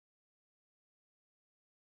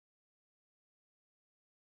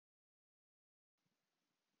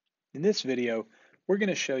In this video, we're going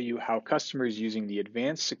to show you how customers using the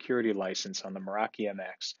Advanced Security license on the Meraki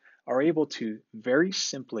MX are able to very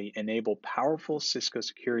simply enable powerful Cisco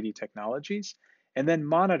security technologies and then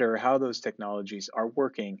monitor how those technologies are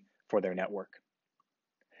working for their network.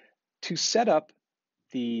 To set up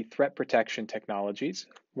the threat protection technologies,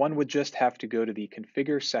 one would just have to go to the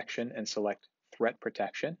Configure section and select Threat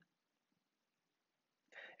Protection.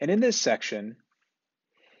 And in this section,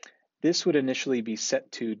 this would initially be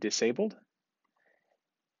set to Disabled.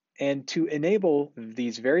 And to enable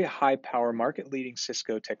these very high power market leading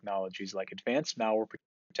Cisco technologies like advanced malware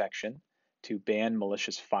protection to ban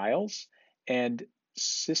malicious files and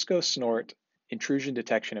Cisco Snort intrusion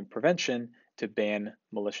detection and prevention to ban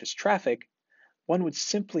malicious traffic, one would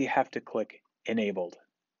simply have to click Enabled.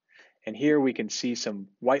 And here we can see some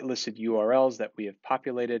whitelisted URLs that we have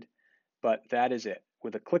populated, but that is it.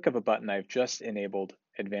 With a click of a button, I've just enabled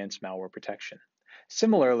advanced malware protection.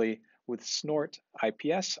 Similarly, with Snort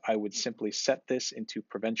IPS, I would simply set this into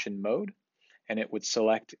prevention mode, and it would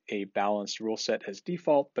select a balanced rule set as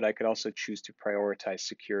default, but I could also choose to prioritize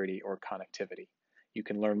security or connectivity. You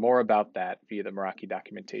can learn more about that via the Meraki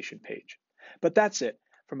documentation page. But that's it.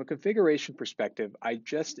 From a configuration perspective, I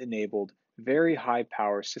just enabled very high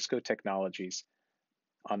power Cisco technologies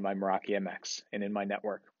on my Meraki MX and in my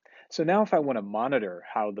network. So now if I want to monitor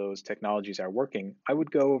how those technologies are working, I would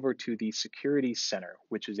go over to the Security Center,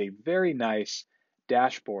 which is a very nice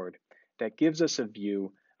dashboard that gives us a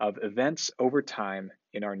view of events over time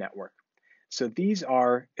in our network. So these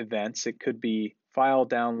are events. It could be file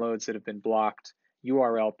downloads that have been blocked,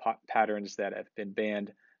 URL patterns that have been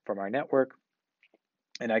banned from our network,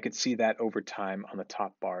 and I could see that over time on the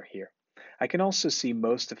top bar here. I can also see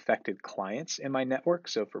most affected clients in my network.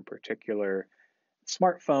 So for a particular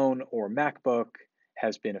smartphone or MacBook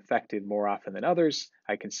has been affected more often than others,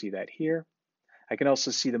 I can see that here. I can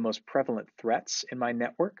also see the most prevalent threats in my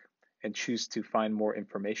network and choose to find more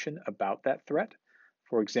information about that threat.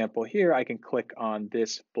 For example, here I can click on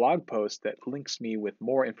this blog post that links me with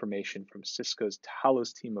more information from Cisco's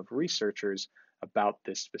Talos team of researchers about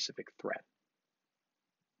this specific threat.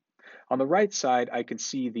 On the right side, I can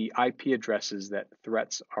see the IP addresses that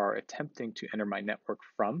threats are attempting to enter my network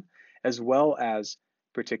from, as well as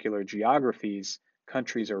particular geographies,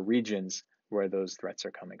 countries, or regions where those threats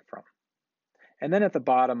are coming from. And then at the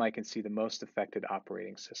bottom, I can see the most affected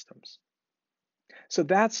operating systems. So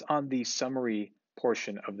that's on the summary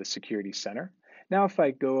portion of the Security Center. Now, if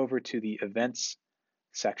I go over to the Events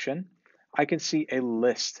section, I can see a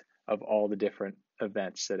list of all the different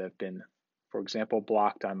events that have been, for example,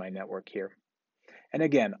 blocked on my network here. And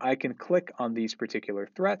again, I can click on these particular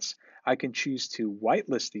threats. I can choose to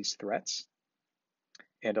whitelist these threats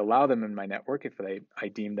and allow them in my network if I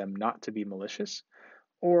deem them not to be malicious,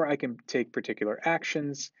 or I can take particular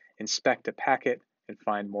actions, inspect a packet, and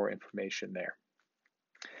find more information there.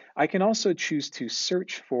 I can also choose to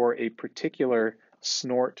search for a particular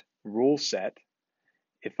Snort rule set.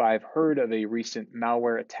 If I've heard of a recent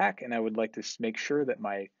malware attack and I would like to make sure that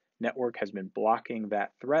my network has been blocking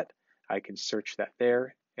that threat, I can search that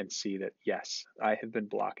there and see that, yes, I have been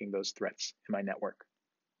blocking those threats in my network.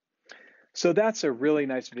 So that's a really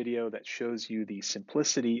nice video that shows you the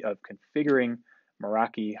simplicity of configuring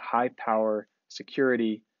Meraki high power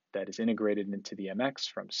security that is integrated into the MX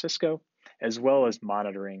from Cisco, as well as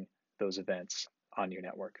monitoring those events on your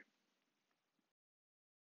network.